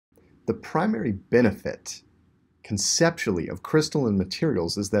The primary benefit conceptually of crystalline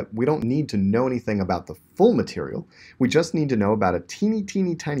materials is that we don't need to know anything about the full material. We just need to know about a teeny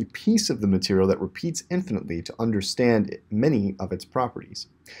tiny piece of the material that repeats infinitely to understand many of its properties.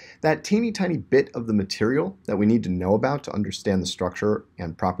 That teeny tiny bit of the material that we need to know about to understand the structure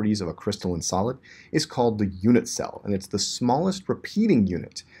and properties of a crystalline solid is called the unit cell, and it's the smallest repeating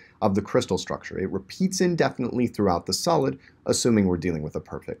unit of the crystal structure. It repeats indefinitely throughout the solid, assuming we're dealing with a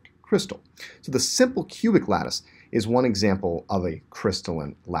perfect crystal. So the simple cubic lattice is one example of a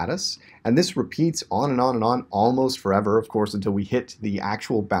crystalline lattice, and this repeats on and on and on almost forever, of course, until we hit the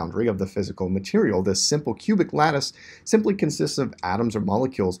actual boundary of the physical material. This simple cubic lattice simply consists of atoms or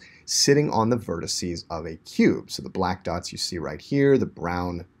molecules sitting on the vertices of a cube. So the black dots you see right here, the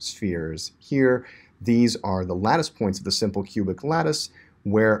brown spheres here, these are the lattice points of the simple cubic lattice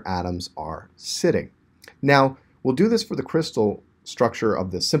where atoms are sitting. Now, we'll do this for the crystal structure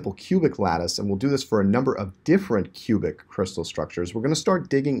of the simple cubic lattice, and we'll do this for a number of different cubic crystal structures. We're going to start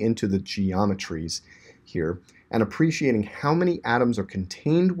digging into the geometries here and appreciating how many atoms are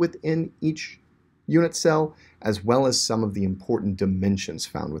contained within each unit cell, as well as some of the important dimensions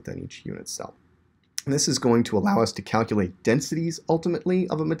found within each unit cell. And this is going to allow us to calculate densities ultimately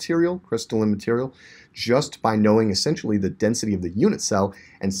of a material, crystalline material, just by knowing essentially the density of the unit cell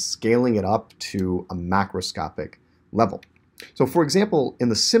and scaling it up to a macroscopic level. So for example, in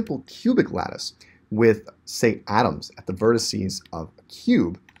the simple cubic lattice with, say, atoms at the vertices of a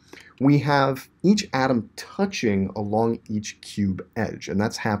cube, we have each atom touching along each cube edge, and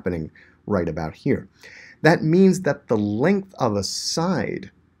that's happening right about here. That means that the length of a side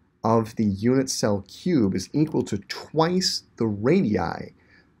of the unit cell cube is equal to twice the radii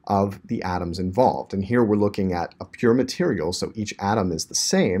of the atoms involved. And here we're looking at a pure material, so each atom is the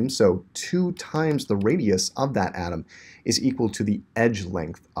same, so 2 times the radius of that atom is equal to the edge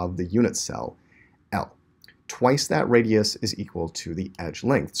length of the unit cell, L. Twice that radius is equal to the edge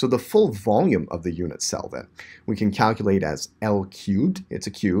length. So the full volume of the unit cell then, we can calculate as L cubed. It's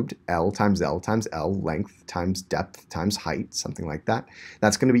a cubed, L times L times L, length times depth times height, something like that.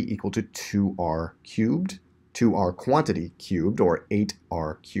 That's going to be equal to 2r cubed, 2r quantity cubed, or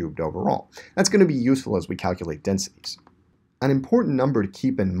 8r cubed overall. That's going to be useful as we calculate densities. An important number to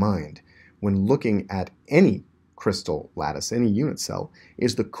keep in mind when looking at any crystal lattice, any unit cell,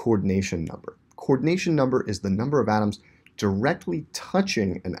 is the coordination number. Coordination number is the number of atoms directly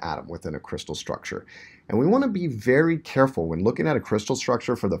touching an atom within a crystal structure. And we want to be very careful when looking at a crystal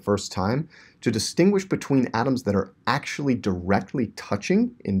structure for the first time to distinguish between atoms that are actually directly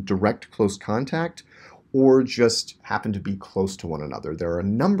touching in direct close contact or just happen to be close to one another. There are a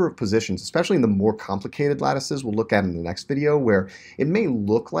number of positions, especially in the more complicated lattices we'll look at in the next video, where it may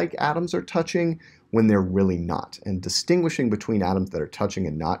look like atoms are touching when they're really not. And distinguishing between atoms that are touching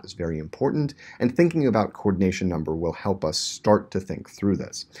and not is very important, and thinking about coordination number will help us start to think through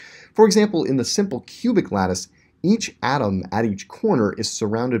this. For example, in the simple cubic lattice, each atom at each corner is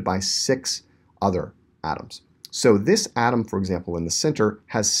surrounded by 6 other atoms. So this atom, for example, in the center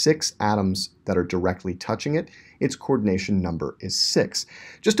has 6 atoms that are directly touching it. Its coordination number is 6.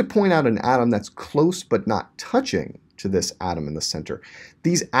 Just to point out an atom that's close but not touching to this atom in the center,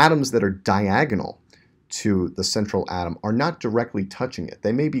 these atoms that are diagonal to the central atom are not directly touching it.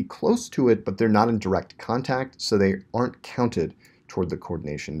 They may be close to it, but they're not in direct contact, so they aren't counted toward the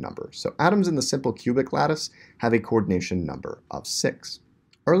coordination number. So atoms in the simple cubic lattice have a coordination number of 6.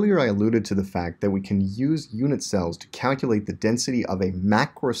 Earlier I alluded to the fact that we can use unit cells to calculate the density of a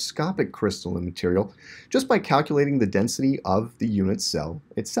macroscopic crystalline material just by calculating the density of the unit cell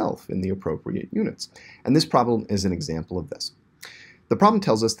itself in the appropriate units. And this problem is an example of this. The problem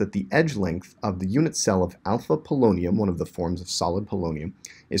tells us that the edge length of the unit cell of alpha polonium, one of the forms of solid polonium,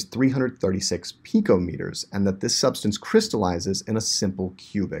 is 336 picometers, and that this substance crystallizes in a simple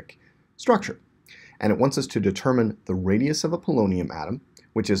cubic structure. And it wants us to determine the radius of a polonium atom,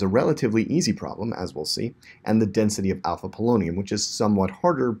 which is a relatively easy problem, as we'll see, and the density of alpha polonium, which is somewhat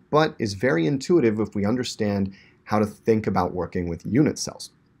harder, but is very intuitive if we understand how to think about working with unit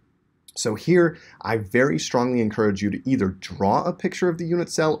cells. So here, I very strongly encourage you to either draw a picture of the unit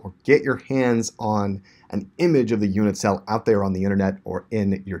cell or get your hands on an image of the unit cell out there on the internet or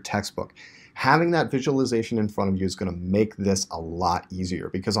in your textbook. Having that visualization in front of you is going to make this a lot easier,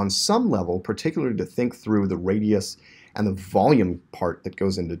 because on some level, particularly to think through the radius and the volume part that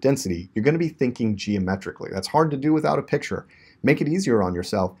goes into density, you're going to be thinking geometrically. That's hard to do without a picture. Make it easier on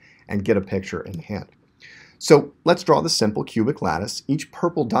yourself and get a picture in hand. So let's draw the simple cubic lattice. Each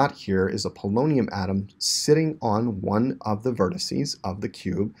purple dot here is a polonium atom sitting on one of the vertices of the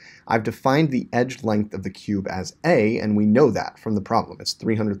cube. I've defined the edge length of the cube as A, and we know that from the problem. It's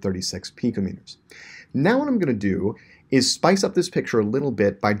 336 picometers. Now what I'm going to do is spice up this picture a little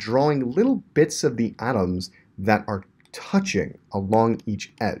bit by drawing little bits of the atoms that are touching along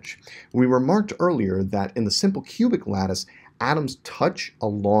each edge. We remarked earlier that in the simple cubic lattice, atoms touch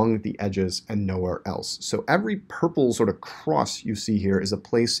along the edges and nowhere else. So every purple sort of cross you see here is a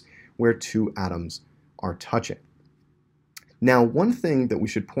place where two atoms are touching. Now, one thing that we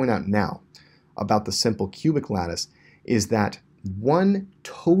should point out now about the simple cubic lattice is that one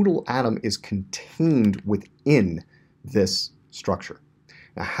total atom is contained within this structure.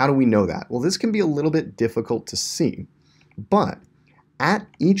 Now, how do we know that? Well, this can be a little bit difficult to see, but at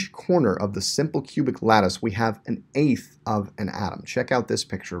each corner of the simple cubic lattice, we have an eighth of an atom. Check out this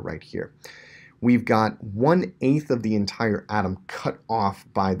picture right here. We've got 1/8 of the entire atom cut off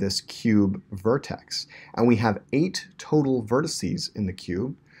by this cube vertex. And we have 8 total vertices in the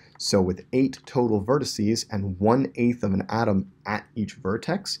cube. So with 8 total vertices and 1/8 of an atom at each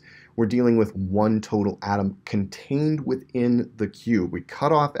vertex, we're dealing with one total atom contained within the cube. We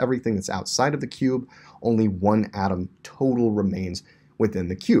cut off everything that's outside of the cube, only one atom total remains within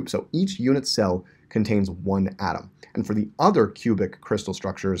the cube. So each unit cell contains one atom. And for the other cubic crystal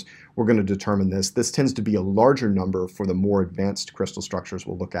structures, we're going to determine this. This tends to be a larger number for the more advanced crystal structures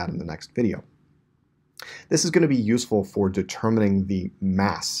we'll look at in the next video. This is going to be useful for determining the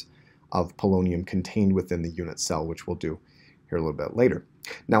mass of polonium contained within the unit cell, which we'll do here a little bit later.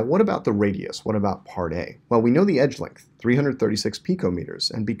 Now, what about the radius? What about part A? Well, we know the edge length, 336 picometers,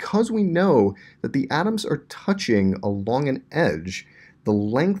 and because we know that the atoms are touching along an edge, the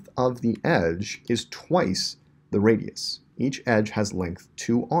length of the edge is twice the radius. Each edge has length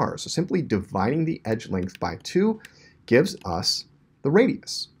 2r. So simply dividing the edge length by 2 gives us the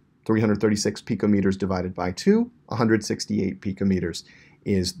radius. 336 picometers divided by 2, 168 picometers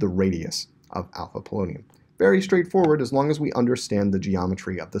is the radius of alpha polonium. Very straightforward as long as we understand the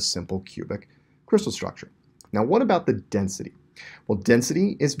geometry of the simple cubic crystal structure. Now, what about the density? Well,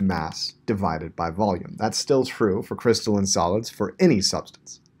 density is mass divided by volume. That's still true for crystalline solids for any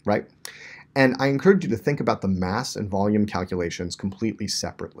substance, right? And I encourage you to think about the mass and volume calculations completely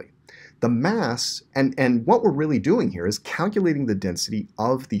separately. The mass, and what we're really doing here is calculating the density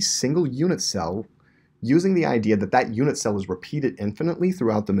of the single unit cell using the idea that that unit cell is repeated infinitely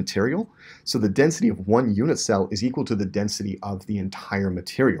throughout the material. So the density of one unit cell is equal to the density of the entire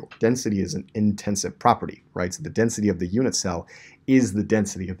material. Density is an intensive property, right? So the density of the unit cell is the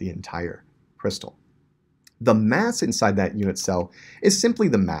density of the entire crystal. The mass inside that unit cell is simply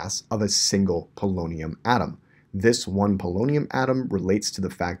the mass of a single polonium atom. This one polonium atom relates to the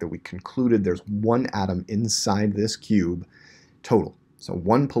fact that we concluded there's one atom inside this cube total. So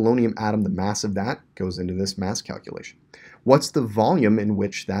one polonium atom, the mass of that goes into this mass calculation. What's the volume in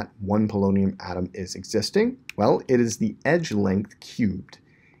which that one polonium atom is existing? Well, it is the edge length cubed.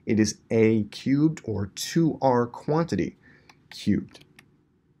 It is A cubed, or 2r quantity cubed.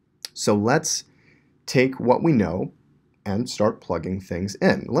 So let's take what we know and start plugging things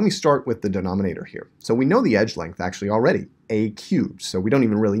in. Let me start with the denominator here. So we know the edge length actually already, A cubed, so we don't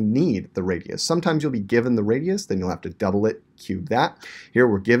even really need the radius. Sometimes you'll be given the radius, then you'll have to double it, cube that. Here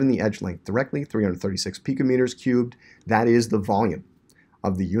we're given the edge length directly, 336 picometers cubed. That is the volume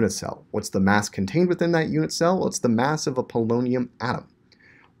of the unit cell. What's the mass contained within that unit cell? Well, it's the mass of a polonium atom.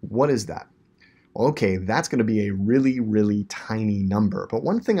 What is that? Well, okay, that's going to be a really, really tiny number. But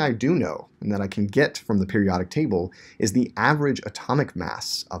one thing I do know, and that I can get from the periodic table, is the average atomic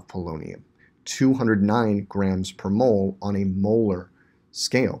mass of polonium, 209 grams per mole on a molar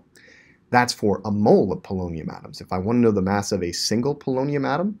scale. That's for a mole of polonium atoms. If I want to know the mass of a single polonium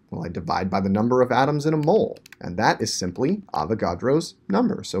atom, well, I divide by the number of atoms in a mole, and that is simply Avogadro's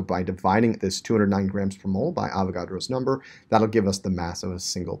number. So by dividing this 209 grams per mole by Avogadro's number, that'll give us the mass of a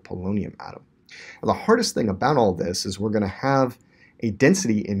single polonium atom. Now, the hardest thing about all this is we're going to have a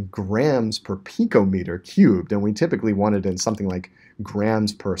density in grams per picometer cubed, and we typically want it in something like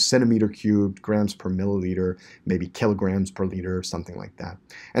grams per centimeter cubed, grams per milliliter, maybe kilograms per liter, something like that.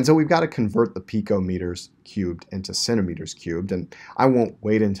 And so we've got to convert the picometers cubed into centimeters cubed, and I won't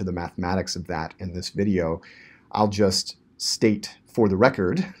wade into the mathematics of that in this video. I'll just state for the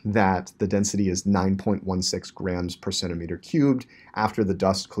record that the density is 9.16 grams per centimeter cubed after the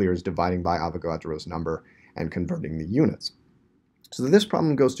dust clears dividing by Avogadro's number and converting the units. So this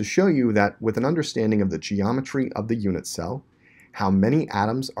problem goes to show you that with an understanding of the geometry of the unit cell, how many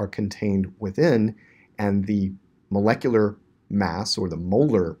atoms are contained within, and the molecular mass, or the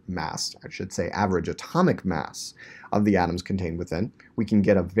molar mass, I should say average atomic mass of the atoms contained within, we can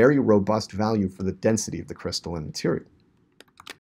get a very robust value for the density of the crystalline material.